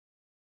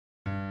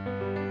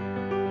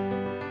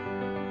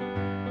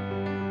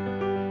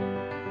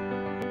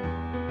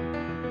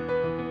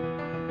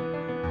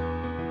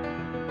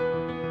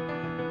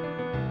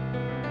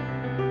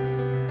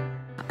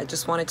I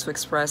just wanted to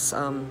express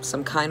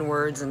some kind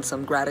words and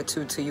some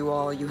gratitude to you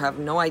all. You have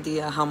no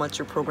idea how much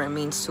your program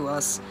means to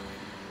us.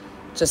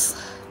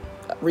 Just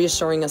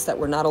reassuring us that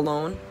we're not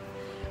alone,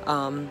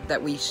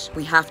 that we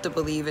have to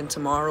believe in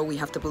tomorrow. We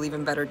have to believe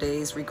in better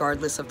days,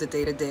 regardless of the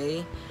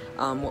day-to-day,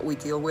 what we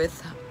deal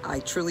with. I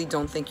truly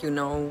don't think you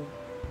know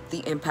the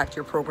impact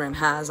your program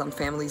has on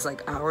families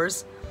like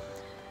ours.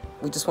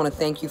 We just want to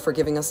thank you for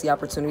giving us the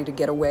opportunity to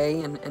get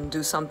away and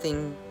do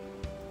something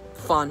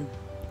fun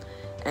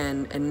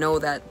and know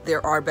that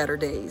there are better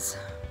days.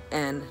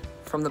 And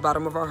from the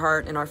bottom of our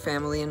heart and our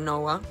family in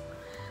NOAH,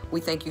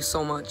 we thank you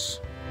so much.